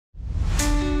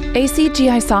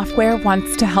ACGI Software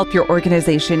wants to help your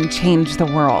organization change the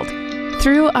world.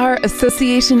 Through our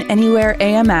Association Anywhere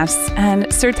AMS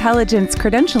and Certelligence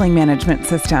credentialing management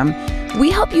system, we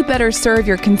help you better serve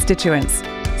your constituents,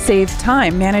 save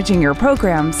time managing your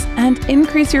programs, and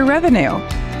increase your revenue.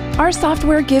 Our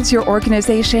software gives your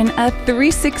organization a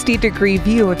 360-degree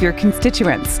view of your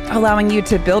constituents, allowing you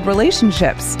to build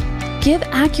relationships, give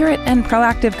accurate and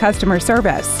proactive customer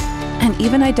service, and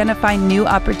even identify new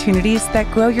opportunities that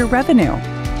grow your revenue.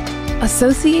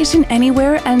 Association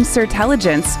Anywhere and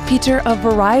Certelligence feature a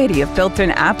variety of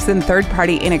built-in apps and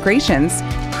third-party integrations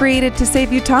created to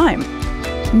save you time.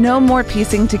 No more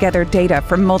piecing together data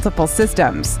from multiple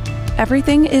systems.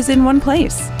 Everything is in one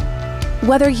place.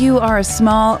 Whether you are a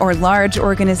small or large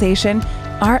organization,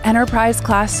 our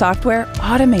enterprise-class software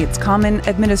automates common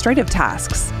administrative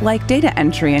tasks like data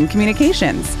entry and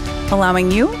communications,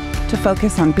 allowing you to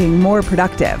focus on being more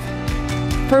productive.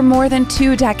 For more than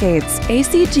 2 decades,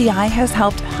 ACGI has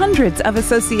helped hundreds of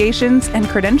associations and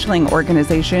credentialing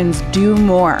organizations do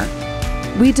more.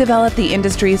 We developed the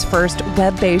industry's first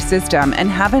web-based system and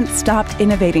haven't stopped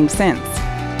innovating since.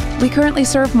 We currently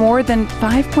serve more than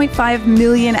 5.5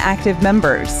 million active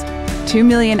members, 2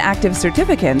 million active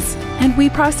certificates, and we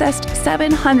processed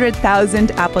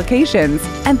 700,000 applications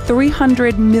and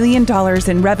 $300 million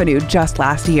in revenue just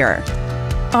last year.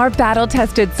 Our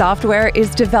battle-tested software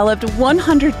is developed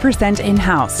 100%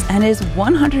 in-house and is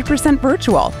 100%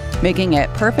 virtual, making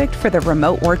it perfect for the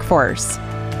remote workforce.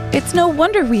 It's no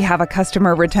wonder we have a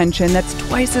customer retention that's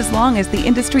twice as long as the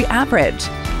industry average.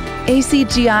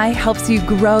 ACGI helps you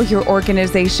grow your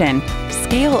organization,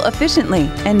 scale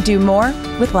efficiently, and do more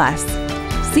with less.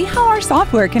 See how our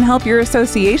software can help your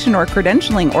association or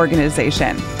credentialing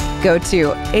organization. Go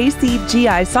to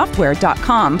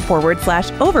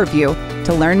acgisoftware.com/overview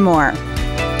to learn more.